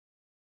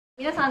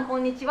皆さんこ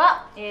んにち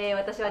は、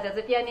私はジャ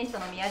ズピアニスト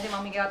の宮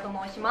嶋みぎわと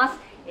申します、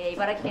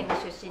茨城県の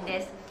出身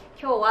です。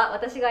今日は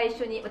私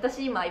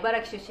今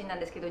茨城出身なん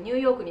ですけどニュー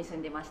ヨークに住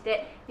んでまし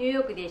て、ニュー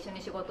ヨークで一緒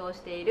に仕事を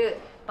している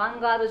ヴァン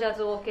ガードジャ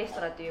ズオーケス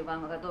トラというバ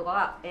ンド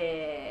が、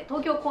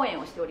東京公演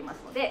をしておりま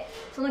すので、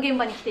その現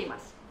場に来ていま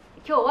す。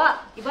今日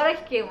は茨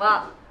城県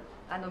は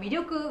魅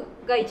力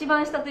が一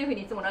番下というふう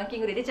にいつもランキ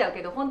ングで出ちゃう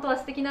けど、本当は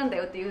素敵なんだ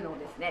よっていうのを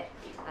ですね、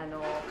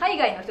海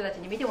外の人たち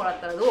に見てもら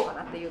ったらどうか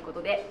なというこ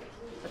とで、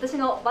私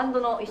のバン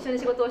ドの一緒に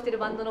仕事をしている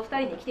バンドの2人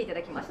に来ていた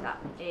だきました。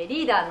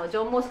リーダー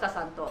のモスカ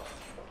さんと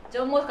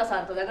ダグ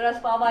ラ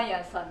ス・パーバイア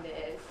ンスさん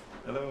です。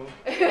Hello.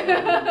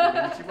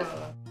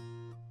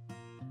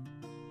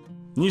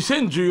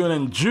 2014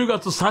年10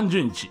月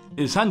30日、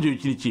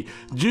31日、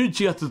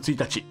11月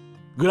1日、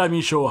グラ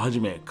ミー賞をは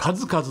じめ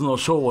数々の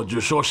賞を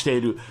受賞して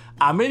いる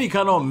アメリ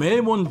カの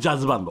名門ジャ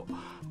ズバンド、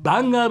ヴ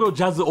ァンガード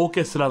ジャズオー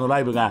ケストラのラ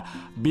イブが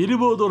ビル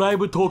ボードライ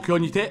ブ東京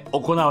にて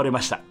行われ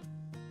ました。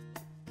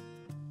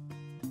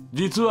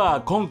実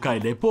は今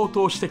回レポー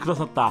トをしてくだ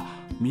さった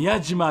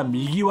宮嶋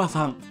みぎわ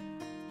さん、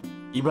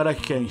茨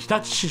城県日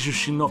立市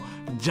出身の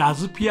ジャ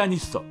ズピアニ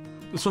スト、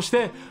そし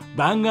て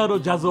ヴァンガード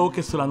ジャズオー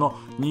ケストラの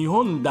日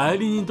本代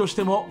理人とし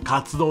ても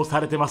活動さ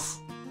れてま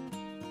す。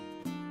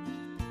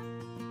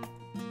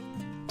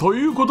と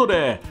いうこと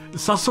で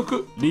早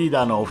速リー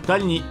ダーのお二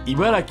人に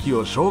茨城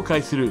を紹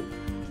介する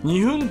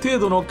2分程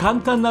度の簡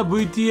単な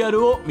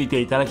VTR を見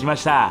ていただきま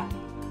した。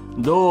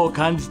どう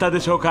感じたで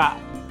しょうか？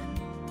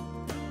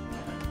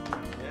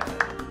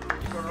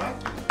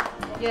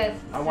 Yes.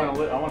 I want to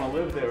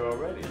live there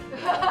already.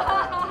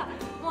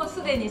 もう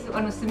すでに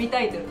住み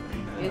たいと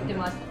言って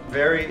ます。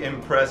Very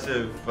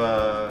impressive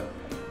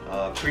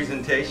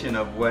presentation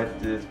of what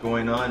is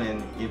going on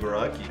in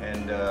Ibaraki.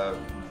 And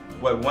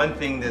one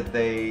thing that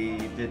they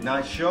did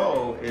not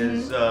show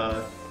is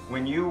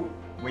when you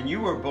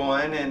were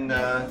born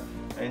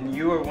and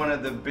you were one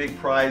of the big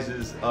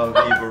prizes of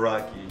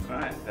Ibaraki.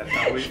 Right, that's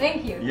how we.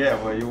 Thank you.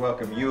 Yeah, well, you're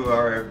welcome. You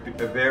are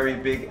a very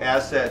big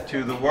asset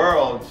to the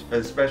world,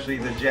 especially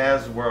the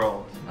jazz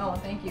world. Oh,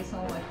 thank you so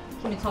much.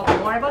 Can you talk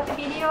more about the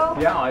video?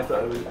 Yeah, I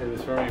thought it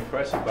was very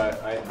impressive.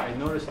 But I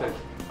noticed that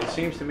it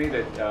seems to me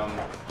that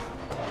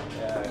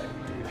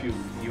if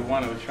you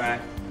want to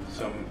attract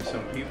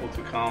some people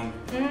to come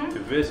to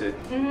visit,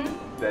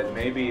 that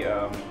maybe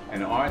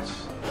an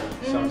arts,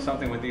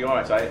 something with the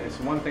arts.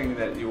 It's one thing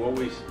that you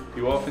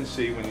often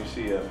see when you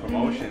see a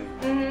promotion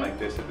like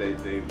this, that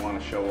they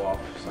want to show off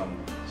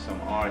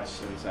some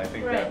arts, and I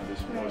think that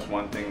this was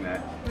one thing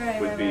that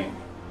would be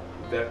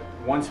that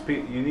once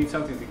you need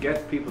something to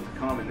get people to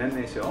come, and then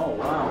they say, oh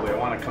wow, I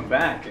want to come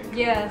back and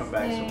come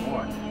back some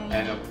more.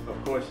 And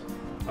of course,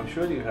 I'm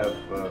sure you have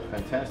a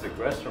fantastic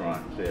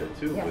restaurant there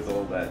too, with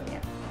all that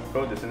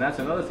produce, and that's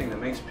another thing that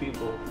makes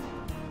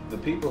the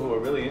people who are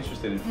really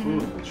interested in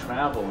food will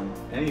travel in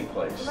any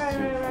place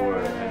for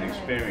an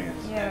experience.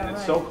 And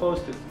it's so close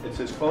to,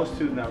 it's as close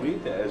to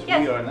Narita as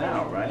we are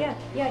now, right?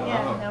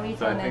 Narita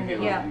So I think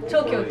and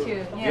Tokyo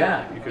too.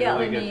 Yeah, you can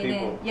really get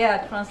people.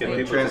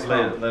 Translate.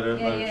 Translate, let her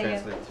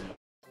translate.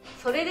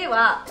 それで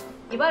は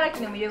茨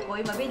城の魅力を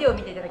今ビデオを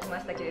見ていただきま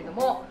したけれど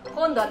も、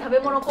今度は食べ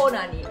物コー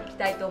ナーに行き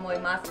たいと思い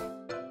ます。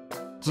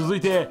続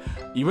いて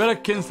茨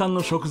城県産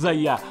の食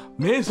材や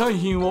名産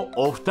品を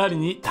お二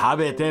人に食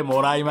べて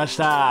もらいまし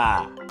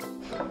た。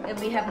And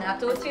we have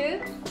natto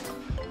too.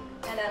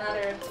 And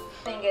another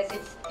thing is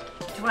it's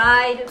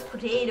dried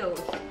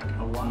potatoes.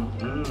 Oh, wow.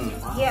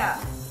 Yeah.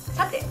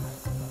 さて、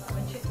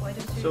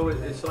So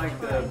it's like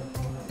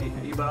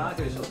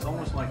Ibaraki is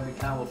almost like the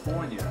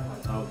California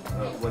of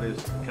what is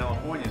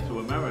California to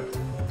America.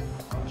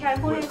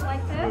 California is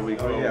like Where this? we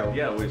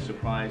grow, we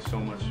supply so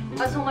much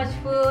food. So much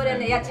food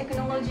and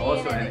technology.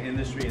 Also, and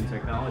industry and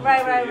technology.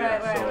 Right.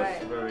 So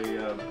it's very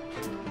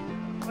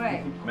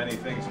many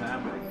things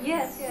happening.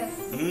 Yes.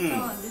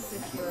 Oh, this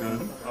is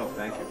good. Oh,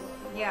 thank you.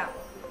 Yeah.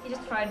 You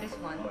just tried this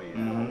one. Oh,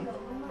 yeah.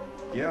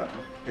 Yeah,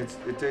 it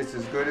tastes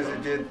as good as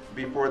it did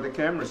before the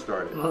camera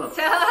started.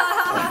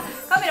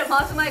 カメラ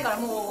回す前から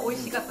もう美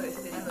味しかったで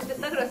すね。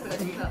ダグラスが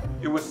実は。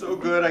It was so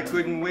good I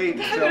couldn't wait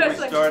until we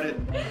started.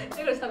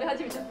 ダグラス食べ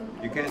始めちゃった。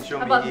You can't show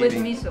How about me with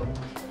eating. miso?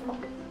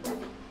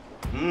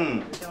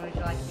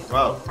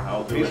 Wow,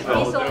 I'll do it.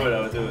 I'll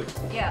do it.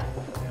 Yeah.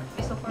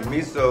 Miso the first.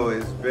 miso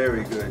is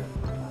very good.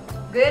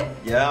 Good?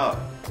 Yeah.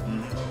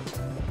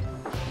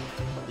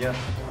 Yeah.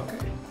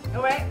 Okay.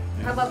 Alright.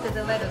 How about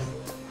the lettuce?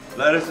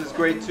 Lettuce is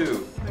great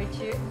too. Great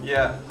too.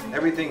 Yeah,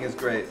 everything is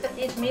great.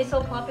 Is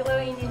miso popular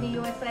in the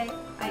USA?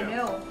 I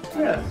know.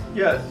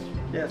 Yes,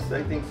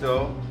 I think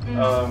so.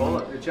 Well,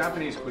 the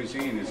Japanese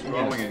cuisine is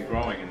growing and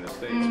growing in the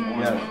States.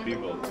 More and more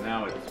people.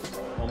 Now it's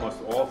almost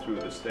all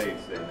through the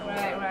States. They know.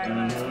 Right.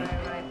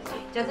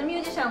 ジャズミュ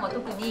ージシャンは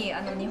特に日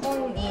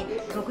本に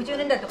60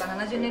年代とか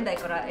70年代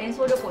から演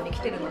奏旅行に来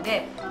てるの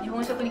で、日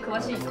本食に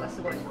詳しい人が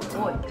すごい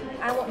多い。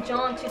I want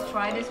John to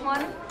try this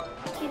one.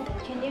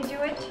 Can you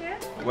do it too?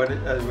 What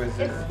was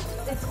it?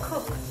 It's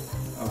cooked.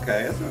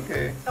 Okay, it's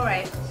okay.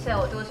 Alright,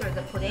 so those are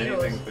the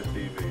potatoes. Anything for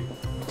TV.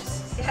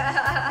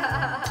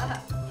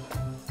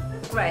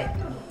 Right.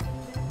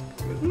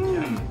 Yeah.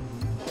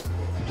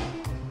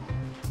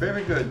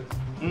 very good.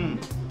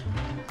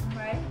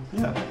 Right?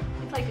 Yeah.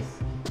 It's like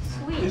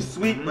sweet. It's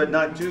sweet, but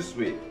not too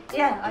sweet.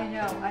 Yeah, I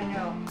know, I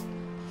know.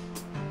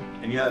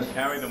 And you have to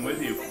carry them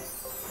with you.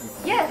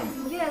 Yes,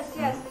 yes,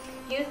 yes.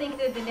 Do you think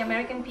that the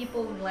American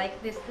people would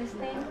like this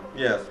thing?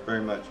 Yes,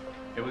 very much.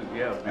 It was,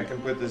 yeah. I can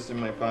put this in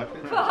my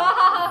pocket.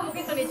 ポケ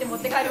ットに入れて持っ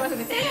て帰ります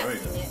ね。 Very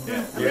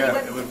good. Yeah.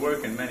 It would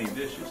work in many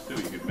dishes too.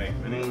 You could make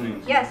many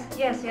things. Yes,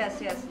 yes,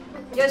 yes, yes.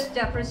 よし、じ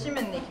ゃあプルシ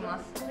メンでいきま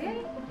す。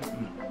Really?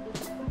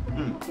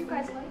 You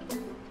guys like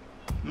it?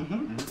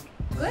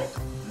 Good?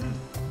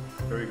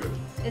 Very good.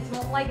 It's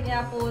not like the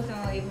apples,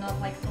 or it's not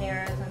like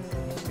pears, and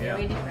it's Yeah.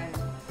 very different.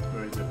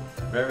 Very good.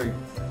 Very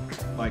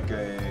like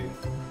a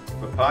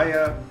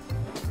papaya.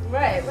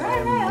 Right,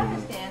 right, right. I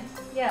understand.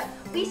 Yeah,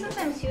 we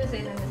sometimes use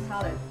it in the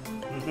salad.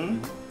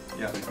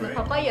 Yeah. Great.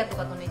 パパイヤと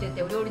かと似て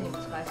てお料理にも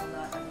使えそう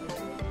な感じです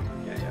ね。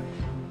Yeah,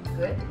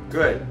 Good. yeah.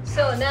 Good.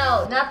 So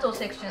now natto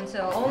section.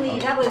 So only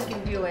Douglas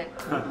can do it.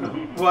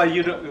 Well,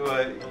 you don't.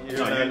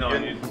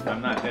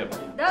 I'm not hip.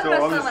 ダグ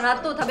ラスさんは納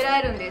豆を食べ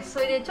られるんです。そ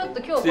れでちょっと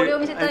今日これを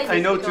見せたいんです I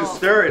けど。 know to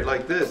stir it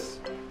like this.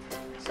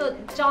 So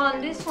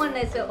John, this one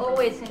is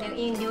always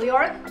in New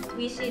York.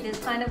 We see this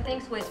kind of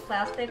things with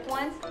plastic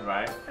ones.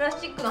 Right. プラ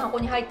スチックの箱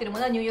に入ってるも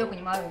のはニューヨーク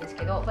にもあるんです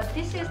けど、but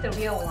this is the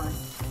real one.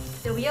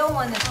 The real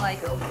one is like,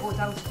 oh,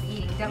 Douglas is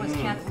eating. Douglas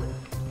can't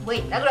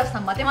wait. ダグラスさ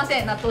ん待てま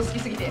せん。納豆好き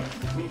すぎて。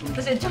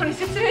私はジョンに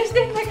説明し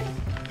てんだけど。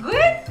Good?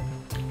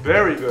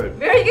 Very good.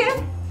 Very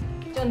good.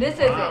 John, this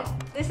is Wow. it.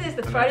 This is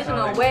the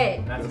traditional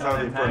way. That's how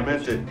they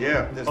ferment it.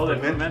 Yeah, this Oh, they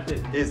ferment ferment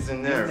it. is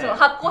in there. そう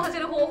発酵させ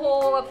る方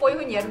法はこういう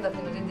風にやるんだって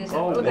いうのを全然知ら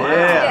な Oh, い。 wow.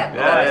 Yeah,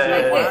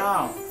 like this.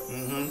 Wow.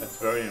 Mhm. That's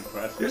very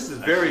impressive. This is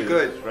very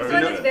good. It's very This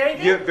one is good. very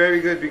good. Yeah,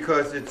 very good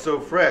because it's so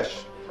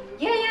fresh.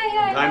 Yeah, yeah,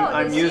 yeah. I know.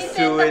 I'm used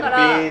to it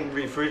being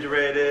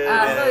refrigerated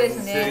あ、そうで and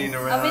す sitting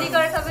ね。アメリ around.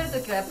 カで食べると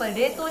きはやっぱり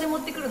冷凍で持っ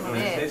てくるの Does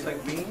it で。 taste like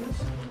beans?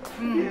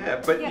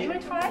 Yeah, but Yeah, you you, wanna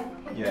try?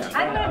 yeah,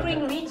 I'm gonna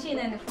bring Richie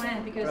and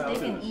friend because I'll they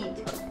do can this. eat.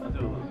 I'll do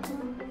a little.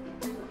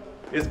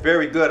 it's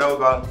very good,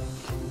 Olga.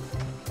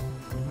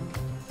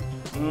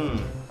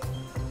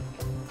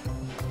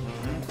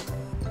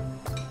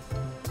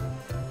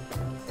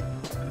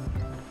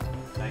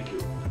 Thank you.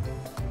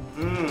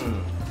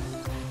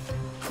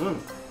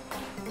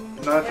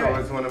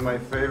 Natto is one of my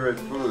favorite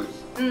foods.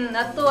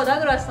 納豆はダ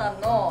グラスさ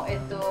んの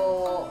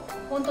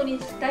本当に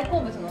大好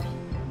物の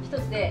一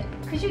つで。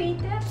Could you eat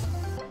that?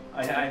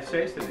 I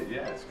tasted it.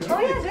 Yeah, it's good. Oh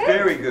yeah, It's good.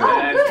 very good. Oh,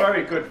 And it's good.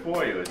 very good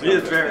for you. It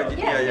is very good. Yes,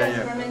 Yeah, yeah, yes,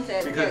 yeah.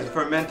 fermented. Because Yes.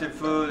 fermented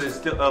food is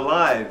still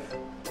alive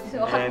そ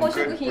う発 and 酵食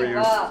good for 品 your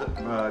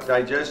は。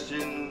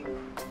digestion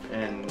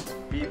and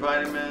B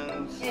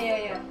vitamins. いやいや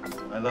いや。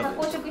 I 発 love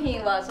酵 it. 食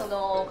品はそ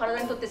の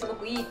体にとってすご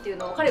くいいっていう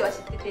のを彼は知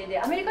ってて、で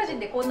アメリカ人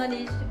でこんな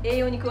に栄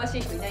養に詳し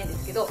い人いないんで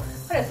すけど、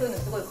彼はそういう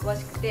のすごい詳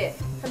しくて、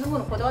食べ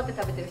物こだわって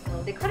食べてる人な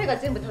ので、彼が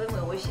全部食べ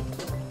物が美味しいっ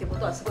てこ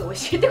とはすごい美味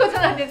しいってこと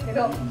なんですけ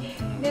ど、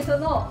でそ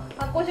の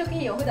発酵食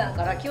品を普段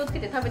から気をつけ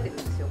て食べてるん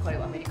ですよ、彼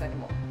はアメリカに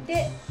も。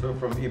で、 So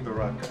from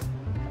Ibaraki.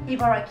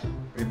 茨城。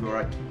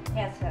 Ibaraki.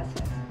 Yes, yes,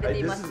 yes.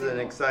 This is an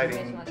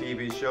exciting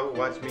TV show.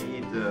 Watch me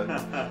eat the.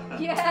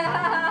 Yeah.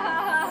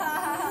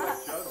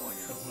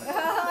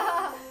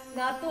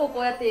 納豆を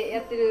こうやって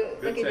やってる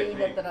だけでいいん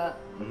だったら、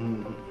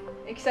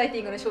エキサイテ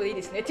ィングなショーでいい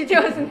ですねって言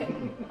ってますね。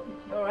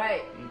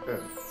Alright.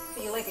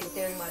 So you like it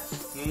very much.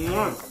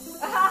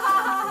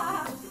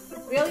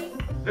 Really?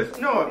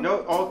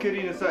 No, all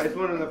kidding aside, it's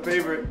one of the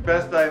favorite,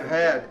 best I've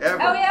had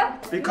ever. Oh yeah?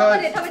 今ま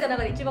で Because 食べた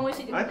中で一番美味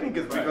しいって。 I think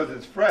it's because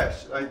it's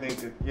fresh. I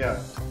think it, yeah.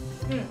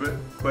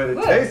 But it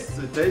Good. tastes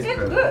It's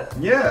good. good.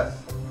 Yes.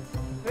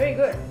 Very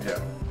good. Yeah.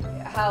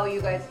 How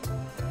you guys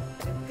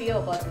feel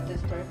about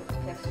this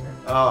perfect texture?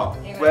 Oh,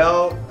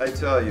 well, I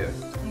tell you,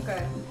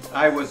 Okay.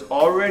 I was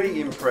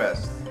already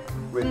impressed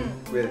with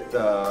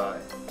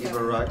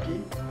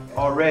Ibaraki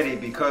already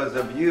because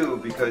of you,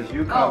 because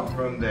you come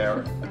from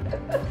there.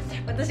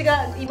 私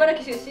が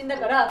茨城出身だ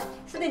から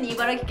すでに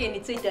茨城県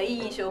についてはい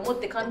い印象を持っ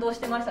て感動し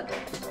てましたと。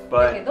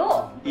だけ But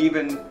ど、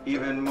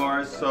 even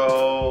more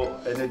so,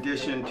 in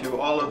addition to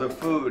all of the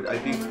food, I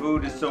think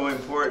food is so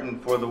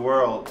important for the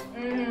world,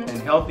 and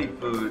healthy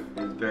food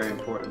is very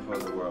important for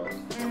the world,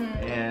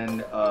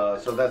 and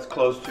so that's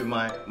close to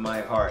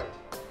my heart.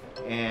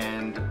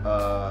 And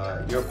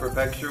your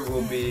perfection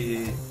will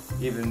be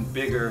even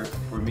bigger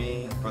for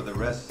me for the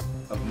rest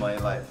of my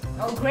life.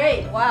 Oh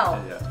great!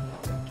 Wow. Yeah.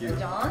 Thank you.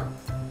 John?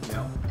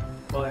 Yeah.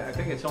 Well, I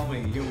think it's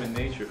only human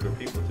nature for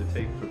people to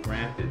take for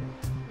granted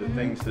the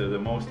things that are the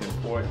most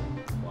important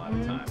a lot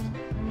of times.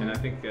 And I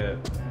think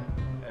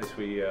as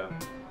we,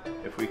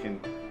 if we can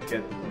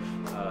get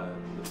the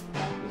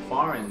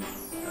foreign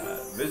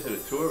visitor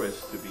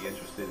tourists to be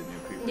interested in new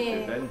people,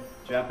 Yeah. then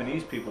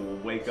Japanese people will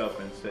wake up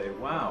and say,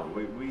 "Wow,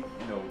 we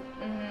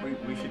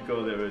should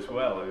go there as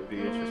well. I'd be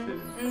interested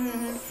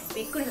in."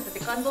 びっくりさせて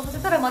感動させ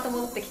たらまた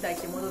戻ってきたいっ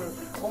て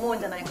思うん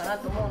じゃないかな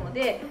と思うの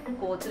で、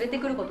こう連れて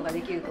くることが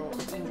できると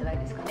いいんじゃない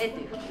ですかねと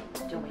いうふうに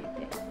ジョンも言っ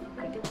て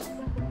くれてます。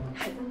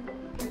はい。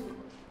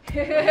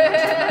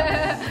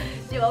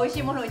では美味し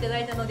いものをいただ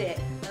いたので、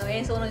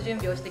演奏の準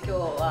備をして今日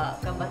は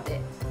頑張って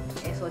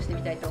演奏送して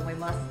みたいと思い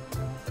ます。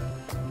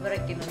茨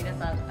城県の皆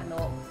さん、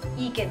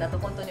いい意見だと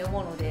本当に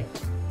思うので、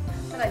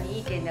さらにい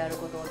い意見である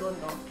ことをどん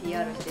どん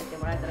PR していって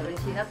もらえたら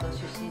嬉しいなと出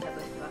身者と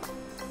しては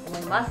思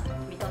います。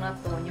水戸納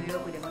豆をニューヨ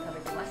ークでも食べ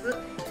てます、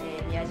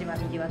宮島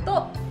みぎわ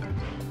と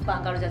ヴァ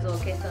ンガードジャズオ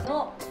ーケストラ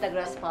のダグ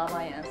ラス・パー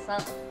バイアンスさん、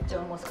ジ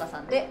ョン・モスカさ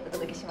んでお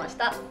届けしまし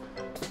た。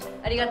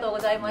ありがとうご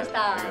ざいまし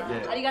た。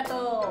ありが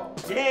と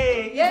う。イ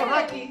エーイ、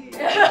茨城。